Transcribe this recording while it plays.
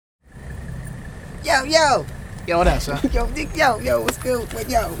Yo. Yo, what up, son? Yo, what's good? What,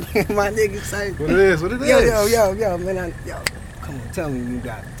 yo, my nigga say. What it is? What it is? Yo, man, come on, tell me you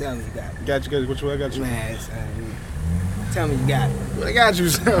got it. Got you. What you? I got you. Man, son, tell me you got it. What I got you,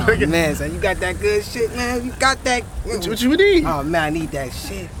 son? Oh, man, son, you got that good shit, man. You got that. What you need? Oh, man, I need that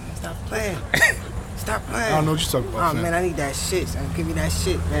shit. Stop playing. Stop playing. I don't know what you talking about, Oh, man, I need that shit, son. Give me that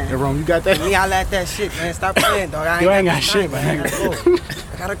shit, man. Hey, Rome, you got that? Me, I like that shit, man. Stop playing, dog. I ain't got shit, man.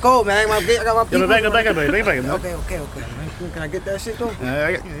 I gotta go, man. I got my people. Yo, back up. Okay. Can I get that shit, though? Yeah,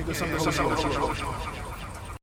 you got something.